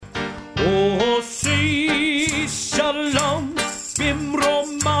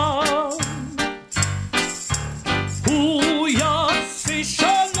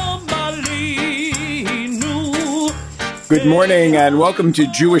Good morning and welcome to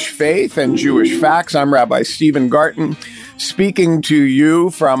Jewish Faith and Jewish Facts. I'm Rabbi Stephen Garten, speaking to you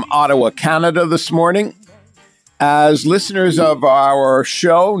from Ottawa, Canada this morning. As listeners of our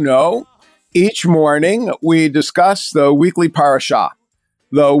show know, each morning we discuss the weekly parashah,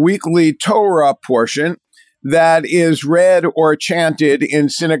 the weekly Torah portion that is read or chanted in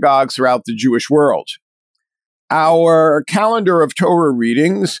synagogues throughout the Jewish world. Our calendar of Torah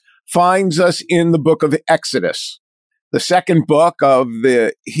readings finds us in the book of Exodus, the second book of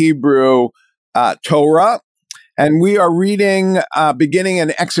the Hebrew Torah. And we are reading beginning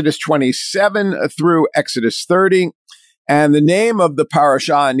in Exodus 27 through Exodus 30. And the name of the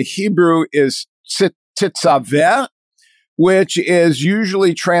parashah in Hebrew is Tetzaveh, which is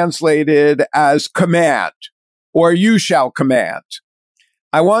usually translated as command, or you shall command.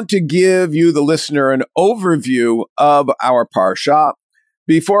 I want to give you, the listener, an overview of our parashah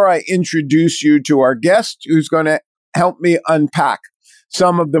before I introduce you to our guest, who's going to help me unpack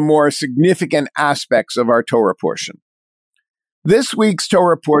some of the more significant aspects of our Torah portion. This week's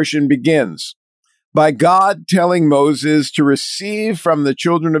Torah portion begins by God telling Moses to receive from the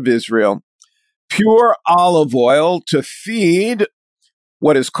children of Israel pure olive oil to feed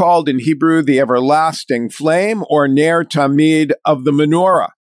what is called in Hebrew the everlasting flame, or ner tamid, of the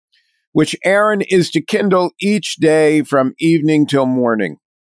menorah, which Aaron is to kindle each day from evening till morning.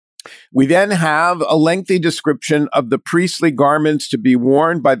 We then have a lengthy description of the priestly garments to be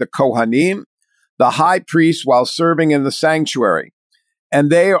worn by the Kohanim, the high priest, while serving in the sanctuary.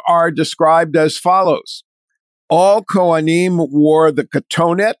 And they are described as follows. All Kohanim wore the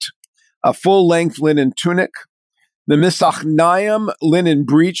ketonet, a full-length linen tunic, the misachnayim, linen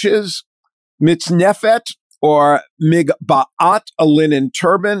breeches, mitznefet, or migba'at, a linen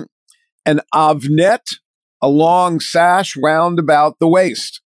turban, and avnet, a long sash wound about the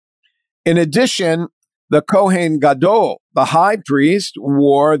waist. In addition, the Kohen Gadol, the high priest,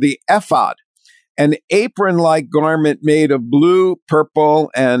 wore the ephod, an apron-like garment made of blue,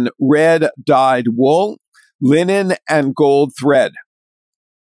 purple, and red dyed wool, linen, and gold thread.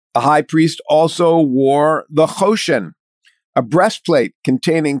 The high priest also wore the choshen, a breastplate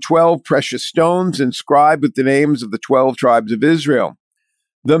containing 12 precious stones inscribed with the names of the 12 tribes of Israel.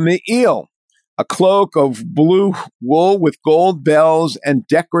 The me'il, a cloak of blue wool with gold bells and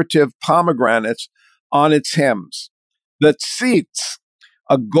decorative pomegranates on its hems. The tzitz,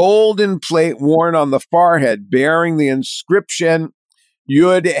 a golden plate worn on the forehead bearing the inscription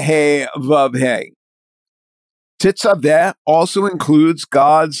Yud He Vav He. Tetzaveh also includes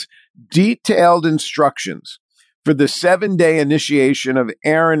God's detailed instructions for the 7-day initiation of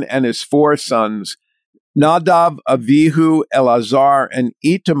Aaron and his 4 sons, Nadav, Avihu, Elazar, and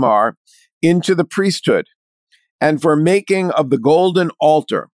Itamar, into the priesthood, and for making of the golden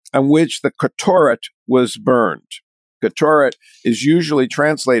altar on which the ketoret was burned. Ketoret is usually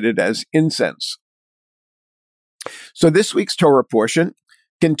translated as incense. So this week's Torah portion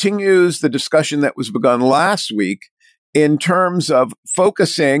continues the discussion that was begun last week in terms of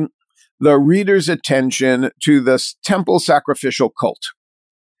focusing the reader's attention to the temple sacrificial cult.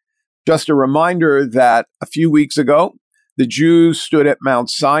 Just a reminder that a few weeks ago, the Jews stood at Mount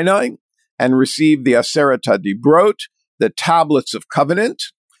Sinai and received the Aseret HaDibrot, the tablets of covenant.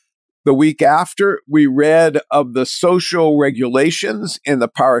 The week after, we read of the social regulations in the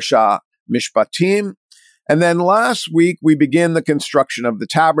parashah Mishpatim. And then last week, we begin the construction of the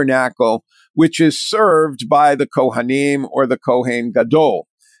tabernacle, which is served by the Kohanim, or the Kohen Gadol,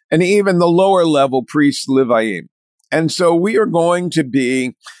 and even the lower level priests, Leviim. And so we are going to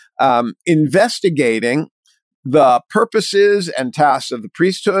be investigating the purposes and tasks of the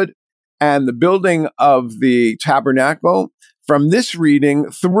priesthood and the building of the tabernacle from this reading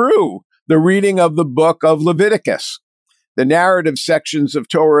through the reading of the book of Leviticus, the narrative sections of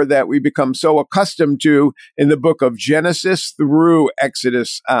Torah that we become so accustomed to in the book of Genesis through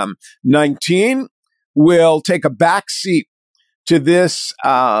Exodus 19, will take a back seat to this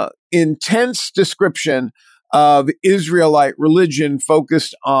intense description of Israelite religion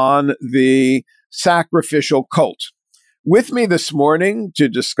focused on the sacrificial cult. With me this morning to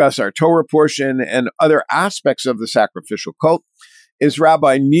discuss our Torah portion and other aspects of the sacrificial cult is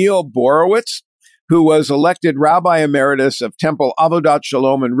Rabbi Neil Borowitz, who was elected Rabbi Emeritus of Temple Avodat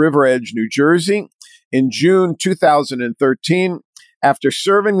Shalom in River Edge, New Jersey, in June 2013, after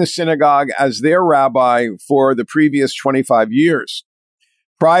serving the synagogue as their rabbi for the previous 25 years.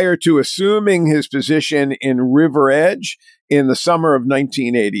 Prior to assuming his position in River Edge in the summer of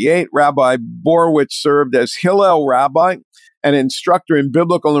 1988, Rabbi Borowitz served as Hillel Rabbi, an instructor in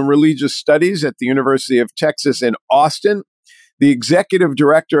biblical and religious studies at the University of Texas in Austin, the executive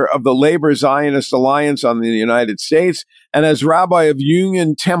director of the Labor Zionist Alliance on the United States, and as rabbi of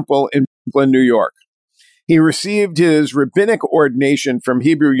Union Temple in Brooklyn, New York. He received his rabbinic ordination from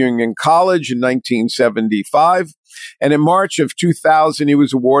Hebrew Union College in 1975, and in March of 2000, he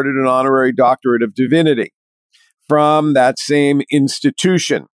was awarded an honorary doctorate of divinity from that same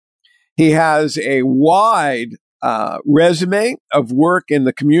institution. He has a wide resume of work in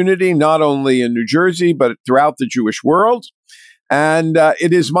the community, not only in New Jersey, but throughout the Jewish world. And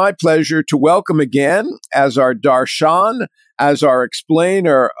it is my pleasure to welcome again, as our darshan, as our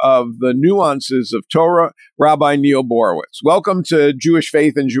explainer of the nuances of Torah, Rabbi Neil Borowitz. Welcome to Jewish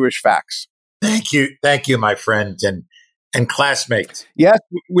Faith and Jewish Facts. Thank you, my friend and classmate. Yes,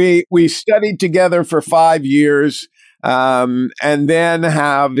 we studied together for 5 years. And then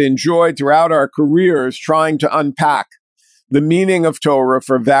have enjoyed throughout our careers trying to unpack the meaning of Torah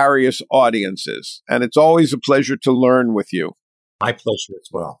for various audiences. And it's always a pleasure to learn with you. My pleasure as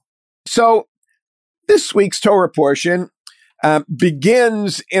well. So this week's Torah portion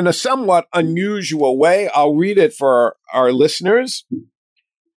begins in a somewhat unusual way. I'll read it for our listeners.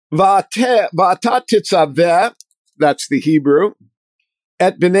 Va'ata titzaveh, that's the Hebrew,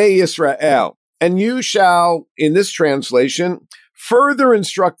 et b'nei Yisrael. And you shall, in this translation, further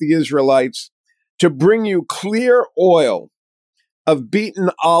instruct the Israelites to bring you clear oil of beaten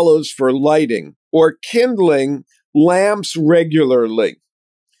olives for lighting, or kindling lamps regularly.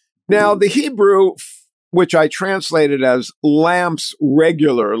 Now, the Hebrew, which I translated as lamps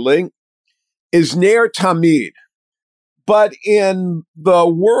regularly, is ner tamid. But in the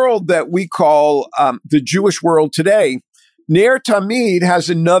world that we call the Jewish world today, ner tamid has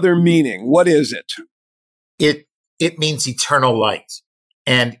another meaning. What is it? It means eternal light.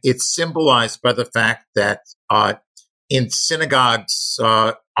 And it's symbolized by the fact that in synagogues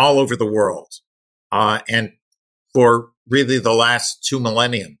all over the world, and for really the last 2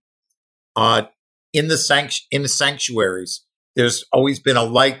 millennia, in the sanctuaries, there's always been a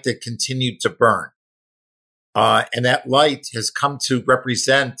light that continued to burn. And that light has come to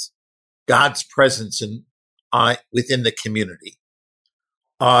represent God's presence within the community.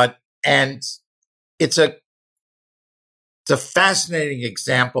 And it's a fascinating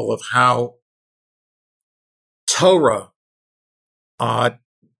example of how Torah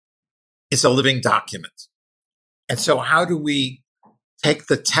is a living document. And so how do we take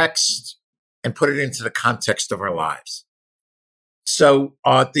the text and put it into the context of our lives? So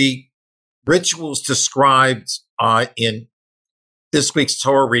the rituals described in this week's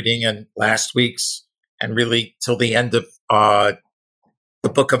Torah reading and last week's, and really till the end of the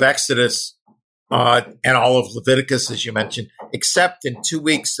book of Exodus and all of Leviticus, as you mentioned, except in 2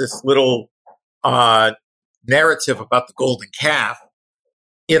 weeks, this little narrative about the golden calf,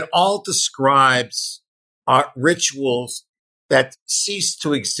 it all describes rituals that ceased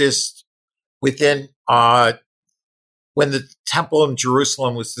to exist within when the temple in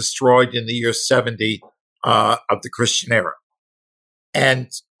Jerusalem was destroyed in the year 70 of the Christian era. And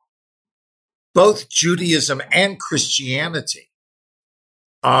both Judaism and Christianity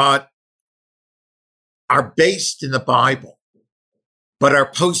are based in the Bible, but are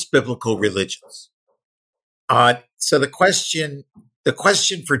post-biblical religions. So the question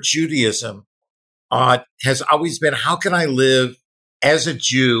for Judaism has always been, how can I live as a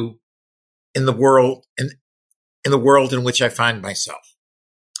Jew in the world in which I find myself?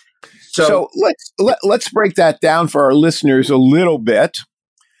 So let's break that down for our listeners a little bit.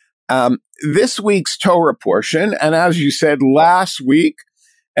 This week's Torah portion, and as you said last week,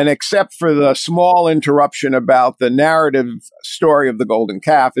 and except for the small interruption about the narrative story of the golden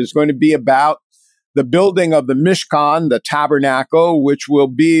calf, is going to be about the building of the Mishkan, the tabernacle, which will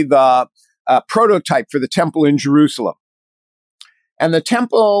be the prototype for the temple in Jerusalem. And the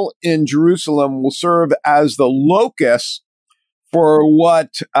temple in Jerusalem will serve as the locus for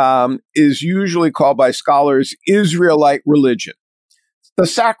what is usually called by scholars Israelite religion, the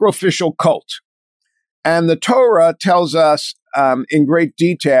sacrificial cult. And the Torah tells us in great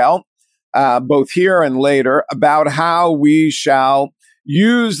detail, both here and later, about how we shall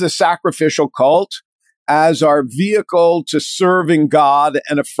use the sacrificial cult as our vehicle to serving God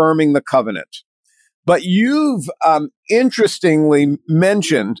and affirming the covenant. But you've interestingly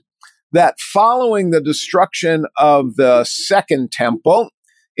mentioned that following the destruction of the Second Temple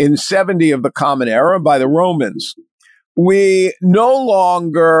in 70 of the Common Era by the Romans, we no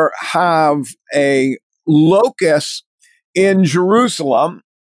longer have a locus in Jerusalem.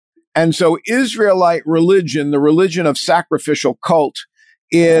 And so Israelite religion, the religion of sacrificial cult,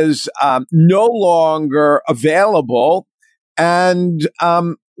 is no longer available. And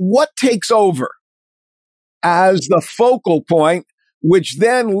what takes over? as the focal point, which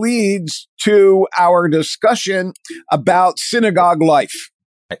then leads to our discussion about synagogue life.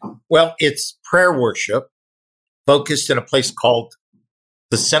 Well, it's prayer worship focused in a place called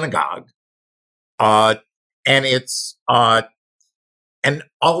the synagogue. And it's, and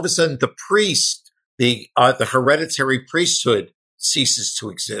all of a sudden the priest, the hereditary priesthood ceases to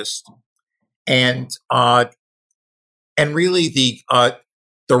exist. And really the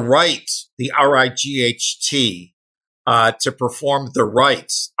rites, the R-I-G-H-T, to perform the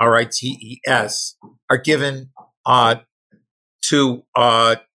rites, R-I-T-E-S, are given to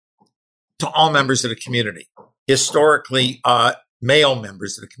all members of the community. Historically, male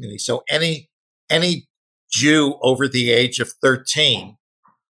members of the community. So any Jew over the age of 13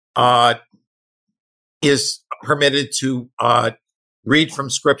 is permitted to read from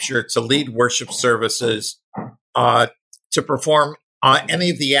Scripture, to lead worship services, to perform any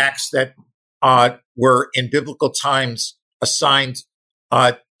of the acts that were in biblical times assigned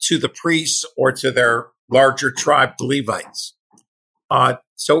to the priests or to their larger tribe, the Levites.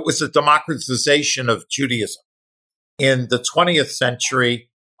 So it was a democratization of Judaism. In the 20th century,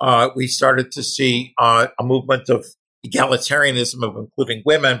 we started to see a movement of egalitarianism, of including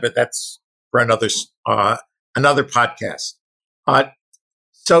women, but that's for another podcast.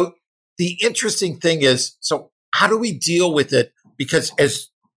 So the interesting thing is, so how do we deal with it? Because as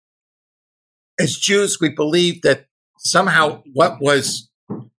Jews, we believe that somehow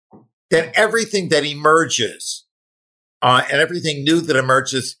that everything that emerges and everything new that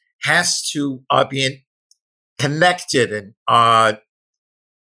emerges has to be connected and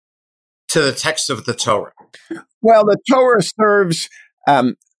to the text of the Torah. Well, the Torah serves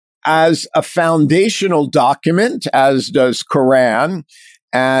as a foundational document, as does Quran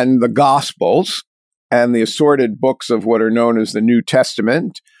and the Gospels and the assorted books of what are known as the New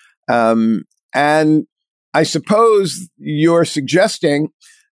Testament. And I suppose you're suggesting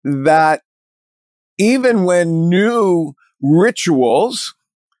that even when new rituals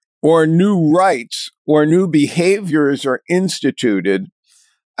or new rites or new behaviors are instituted,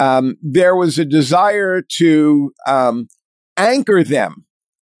 there was a desire to anchor them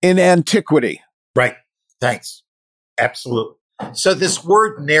in antiquity. Right. Thanks. Absolutely. So this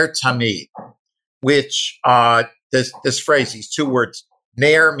word ner tamid, which this phrase, these two words,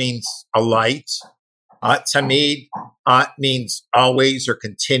 ner means a light, tamid means always or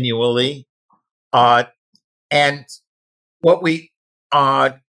continually, and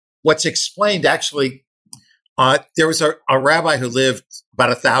what's explained actually. There was a rabbi who lived about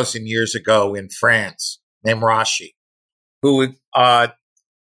 1,000 years ago in France named Rashi, who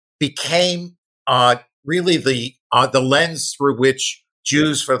became really the lens through which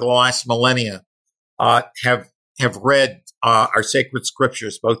Jews for the last millennia have read our sacred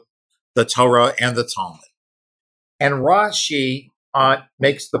scriptures, both the Torah and the Talmud. And Rashi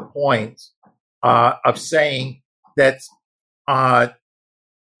makes the point of saying that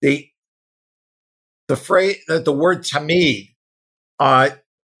the phrase, the word tamid,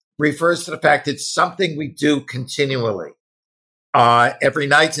 refers to the fact it's something we do continually, every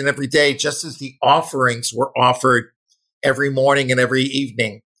night and every day, just as the offerings were offered every morning and every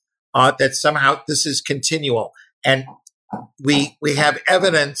evening. That somehow this is continual, and we have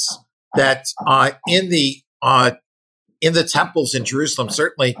evidence that in the temples in Jerusalem,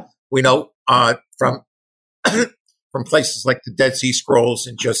 certainly we know from places like the Dead Sea Scrolls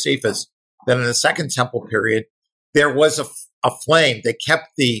and Josephus, that in the Second Temple period, there was a flame. They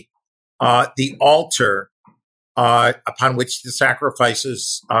kept the altar upon which the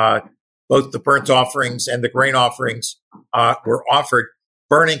sacrifices, both the burnt offerings and the grain offerings, were offered,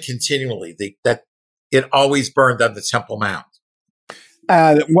 burning continually. That it always burned on the Temple Mount.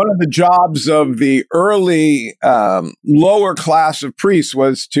 One of the jobs of the early lower class of priests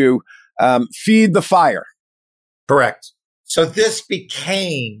was to feed the fire. Correct. So this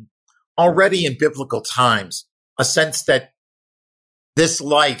became, already in biblical times, a sense that this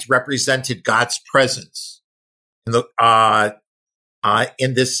light represented God's presence in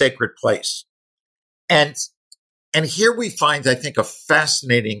this sacred place. And here we find, I think, a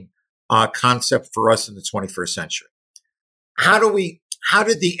fascinating concept for us in the 21st century. How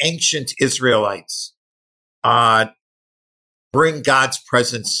did the ancient Israelites bring God's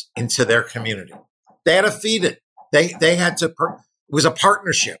presence into their community? They had to feed it. They had to, it was a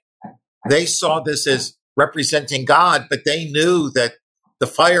partnership. They saw this as representing God, but they knew that the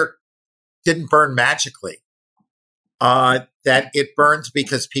fire didn't burn magically, that it burned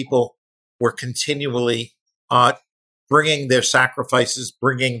because people were continually bringing their sacrifices,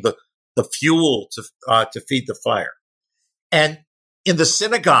 bringing the fuel to feed the fire. And in the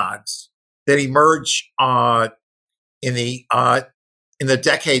synagogues, that emerge in the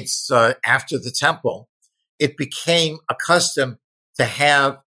decades after the temple, it became a custom to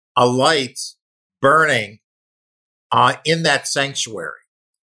have a light burning in that sanctuary.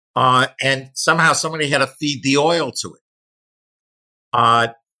 And somehow somebody had to feed the oil to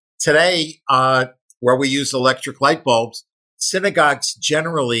it. Today, where we use electric light bulbs, synagogues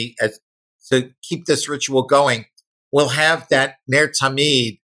generally, to keep this ritual going, will have that Ner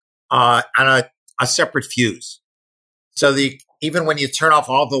Tamid on a separate fuse. So even when you turn off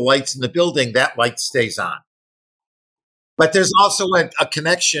all the lights in the building, that light stays on. But there's also a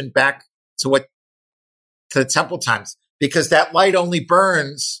connection back to the temple times, because that light only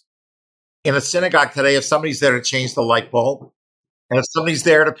burns in a synagogue today if somebody's there to change the light bulb and if somebody's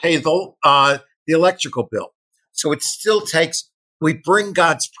there to pay the electrical bill. So it still we bring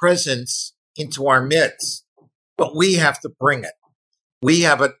God's presence into our midst, but we have to bring it. We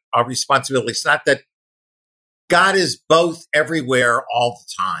have a responsibility. It's not that God is both everywhere all the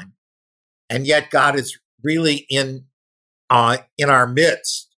time, and yet God is really in our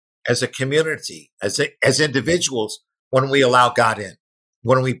midst as a community, as individuals, when we allow God in,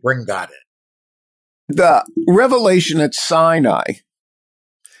 when we bring God in. The revelation at Sinai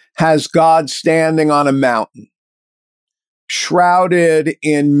has God standing on a mountain, shrouded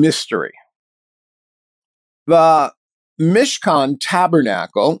in mystery. The Mishkan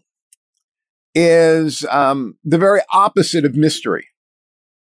tabernacle is the very opposite of mystery.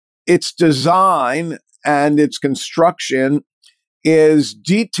 Its design and its construction is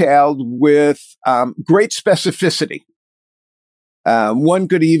detailed with great specificity. One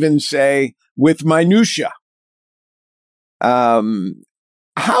could even say with minutia. How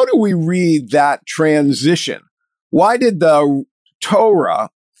do we read that transition? Why did the Torah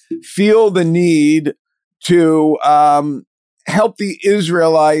feel the need to help the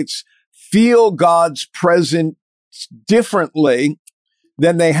Israelites feel God's presence differently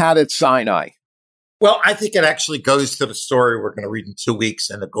than they had at Sinai? Well, I think it actually goes to the story we're going to read in 2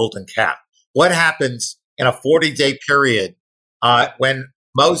 weeks in the Golden Calf. What happens in a 40-day period when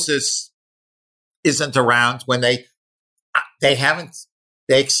Moses isn't around, when they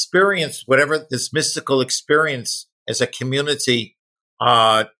experienced whatever this mystical experience as a community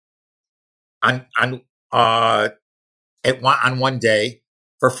on one day.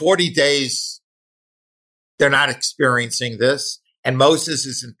 For 40 days, they're not experiencing this, and Moses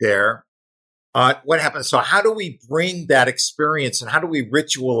isn't there. What happens? So how do we bring that experience and how do we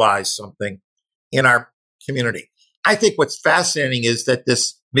ritualize something in our community? I think what's fascinating is that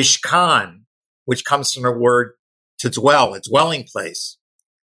this Mishkan, which comes from the word to dwell, a dwelling place,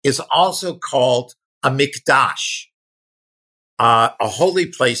 is also called a mikdash, a holy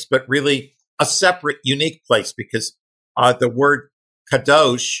place, but really a separate, unique place, because the word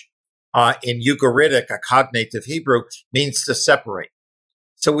kadosh in Ugaritic, a cognative Hebrew, means to separate.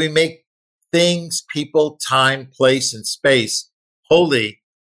 So we make things, people, time, place, and space holy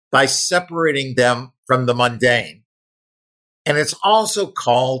by separating them from the mundane. And it's also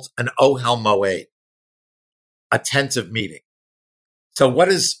called an Ohel Moed, a tent of meeting. So what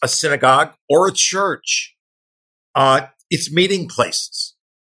is a synagogue or a church? It's meeting places.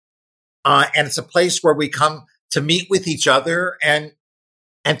 And it's a place where we come to meet with each other and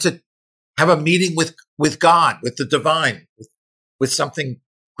to have a meeting with God, with the divine, with something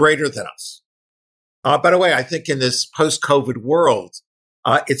greater than us. By the way, I think in this post-COVID world,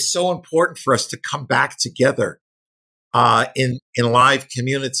 it's so important for us to come back together in live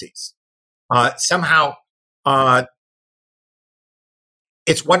communities. Somehow,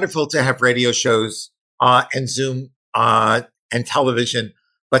 it's wonderful to have radio shows and Zoom and television,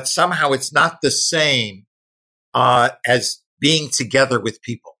 but somehow it's not the same as being together with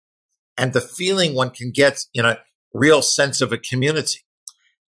people and the feeling one can get in a real sense of a community.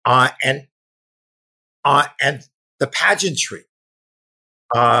 And the pageantry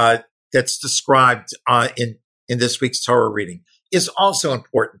that's described in this week's Torah reading is also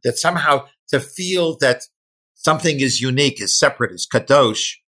important, that somehow to feel that something is unique, is separate, is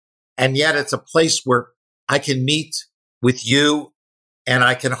kadosh, and yet it's a place where I can meet with you and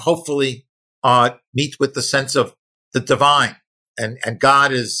I can hopefully meet with the sense of the divine. And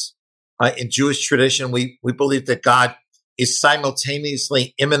God is, in Jewish tradition, we believe that God is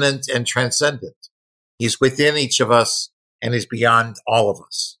simultaneously immanent and transcendent. He's within each of us and is beyond all of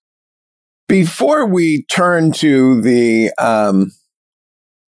us. Before we turn to the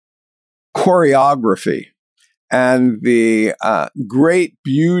choreography and the great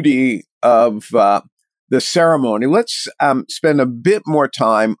beauty of the ceremony, let's spend a bit more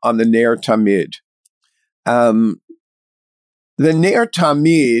time on the Ner Tamid. The Ner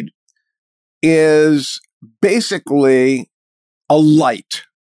Tamid is basically a light.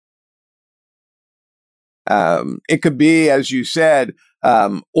 It could be, as you said,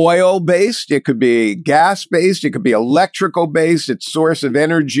 oil-based. It could be gas-based. It could be electrical-based. Its source of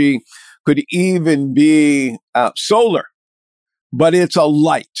energy could even be solar. But it's a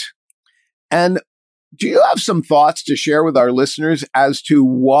light. And do you have some thoughts to share with our listeners as to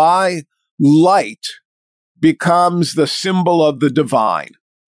why light becomes the symbol of the divine?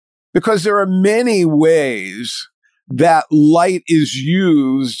 Because there are many ways that light is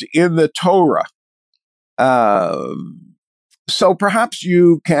used in the Torah. So perhaps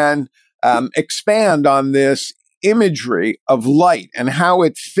you can expand on this imagery of light and how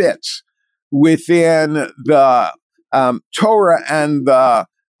it fits within the Torah and the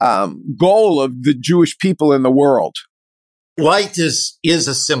goal of the Jewish people in the world. Light is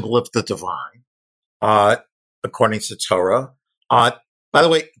a symbol of the divine, according to Torah. By the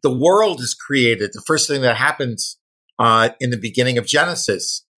way, the world is created. The first thing that happens in the beginning of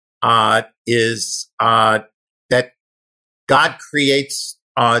Genesis is that God creates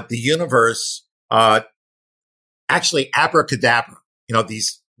the universe, actually abracadabra.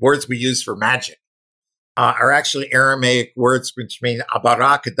 These words we use for magic are actually Aramaic words which mean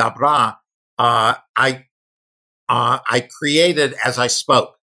abarakadabra. I created as I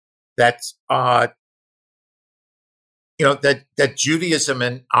spoke. That that Judaism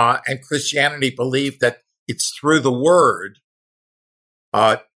and Christianity believe that it's through the word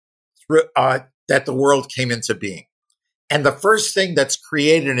that the world came into being. And the first thing that's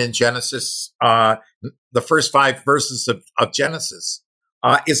created in Genesis, the first 5 verses of Genesis,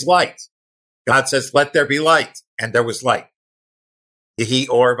 is light. God says, "Let there be light," and there was light. Yehi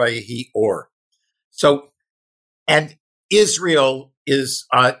or vayehi or. So, and Israel is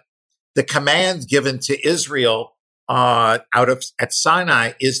the command given to Israel at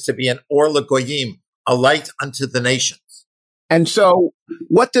Sinai is to be an or l'goyim, a light unto the nations. And so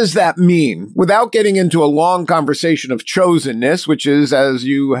what does that mean? Without getting into a long conversation of chosenness, which is, as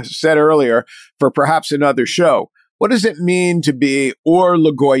you said earlier, for perhaps another show, what does it mean to be or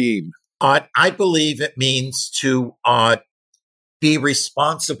l'goyim? I believe it means to be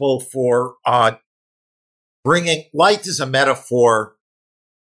responsible for bringing light is a metaphor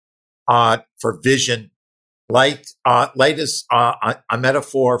for vision. Light is a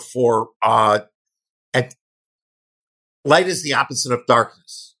metaphor for light is the opposite of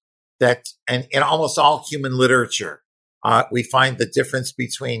darkness. That, and in almost all human literature, we find the difference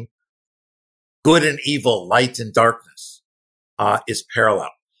between good and evil, light and darkness, is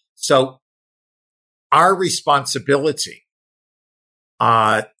parallel. So our responsibility,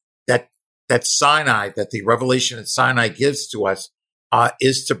 that Sinai, that the revelation at Sinai gives to us,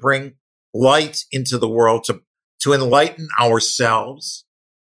 is to bring light into the world, to enlighten ourselves,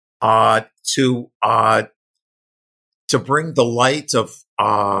 to bring the light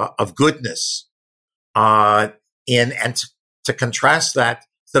of goodness, in, and to contrast that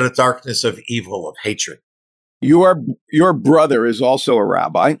to the darkness of evil, of hatred. Your brother is also a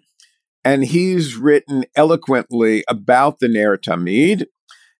rabbi, and he's written eloquently about the Ner Tamid.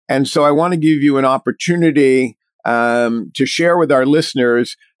 And so I want to give you an opportunity to share with our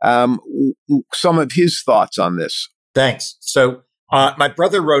listeners some of his thoughts on this. Thanks. So my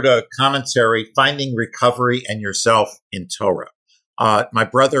brother wrote a commentary, Finding Recovery and Yourself in Torah. My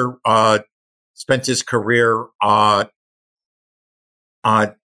brother spent his career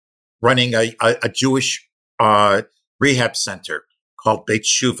running a Jewish rehab center called Beit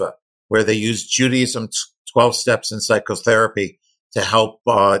Shuva, where they use Judaism 12 steps in psychotherapy to help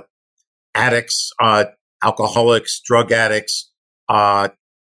addicts, alcoholics, drug addicts,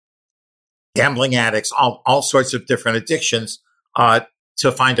 gambling addicts, all sorts of different addictions,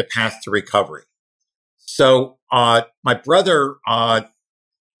 to find a path to recovery. So my brother,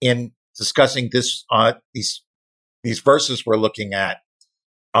 in discussing this, these verses we're looking at,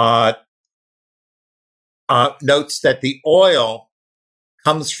 notes that the oil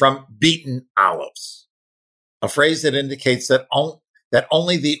comes from beaten olives, a phrase that indicates that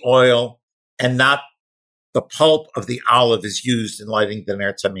only the oil and not the pulp of the olive is used in lighting the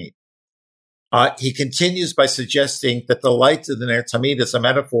Ner Tamid. He continues by suggesting that the light of the Ner Tamid is a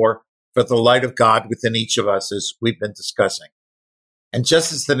metaphor for the light of God within each of us, as we've been discussing. And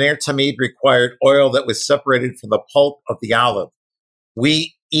just as the Ner Tamid required oil that was separated from the pulp of the olive,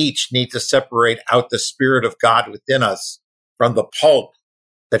 we each need to separate out the Spirit of God within us from the pulp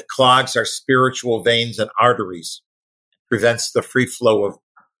that clogs our spiritual veins and arteries, prevents the free flow of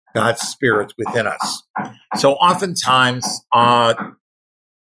God's Spirit within us. So oftentimes,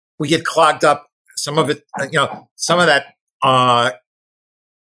 we get clogged up. Some of it, some of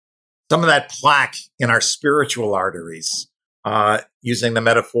some of that plaque in our spiritual arteries, using the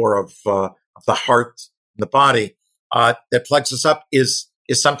metaphor of the heart and the body, that plugs us up is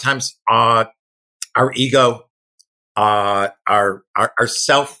sometimes our ego, our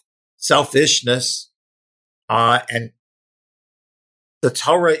selfishness, and the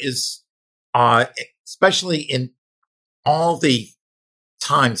Torah is, especially in all the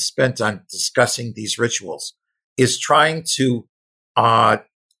time spent on discussing these rituals, is trying to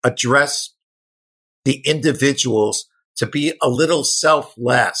address the individuals to be a little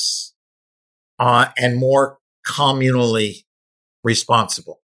selfless and more communally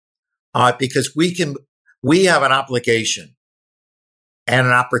responsible, because we have an obligation and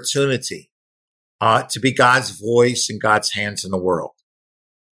an opportunity to be God's voice and God's hands in the world.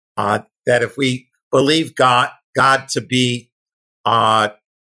 That if we believe God to be that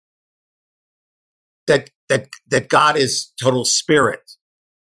God is total spirit,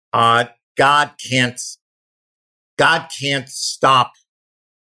 God can't stop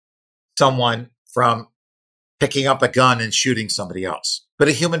someone from picking up a gun and shooting somebody else, but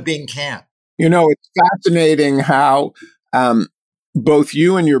a human being can. You know, it's fascinating how both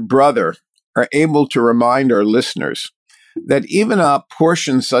you and your brother are able to remind our listeners that even a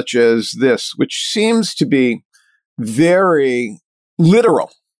portion such as this, which seems to be very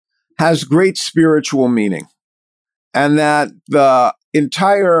literal, has great spiritual meaning, and that the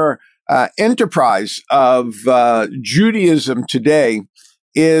entire enterprise of Judaism today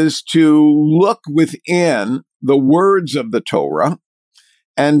is to look within the words of the Torah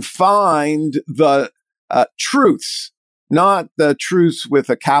and find the truths, not the truths with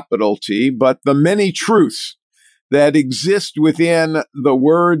a capital T, but the many truths that exist within the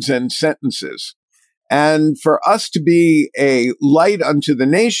words and sentences. And for us to be a light unto the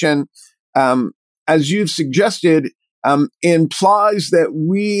nation, as you've suggested, implies that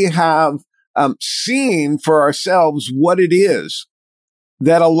we have seen for ourselves what it is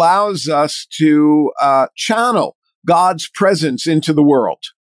that allows us to channel God's presence into the world,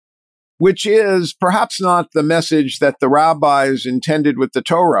 which is perhaps not the message that the rabbis intended with the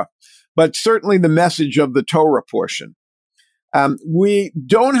Torah, but certainly the message of the Torah portion. We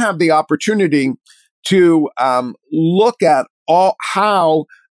don't have the opportunity to look at how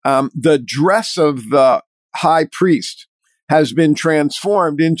the dress of the high priest has been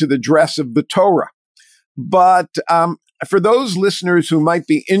transformed into the dress of the Torah. But for those listeners who might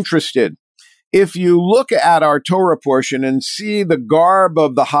be interested, if you look at our Torah portion and see the garb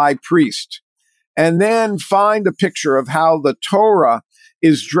of the high priest, and then find a picture of how the Torah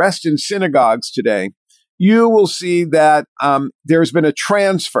is dressed in synagogues today, you will see that there's been a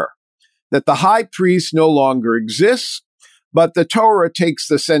transfer, that the high priest no longer exists, but the Torah takes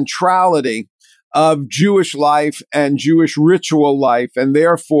the centrality of Jewish life and Jewish ritual life, and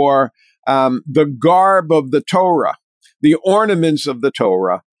therefore the garb of the Torah, the ornaments of the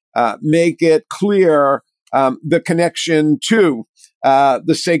Torah, make it clear the connection to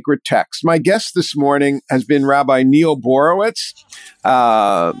the sacred text. My guest this morning has been Rabbi Neil Borowitz,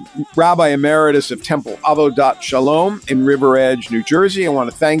 Rabbi Emeritus of Temple Avodat Shalom in River Edge, New Jersey. I want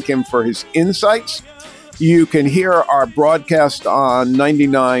to thank him for his insights. You can hear our broadcast on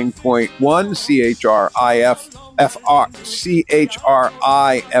 99.1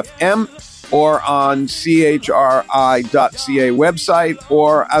 CHRI-FM or on chri.ca website,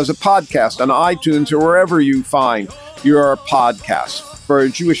 or as a podcast on iTunes or wherever you find your podcasts. For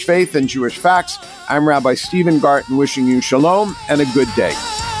Jewish Faith and Jewish Facts, I'm Rabbi Stephen Garten, wishing you shalom and a good day.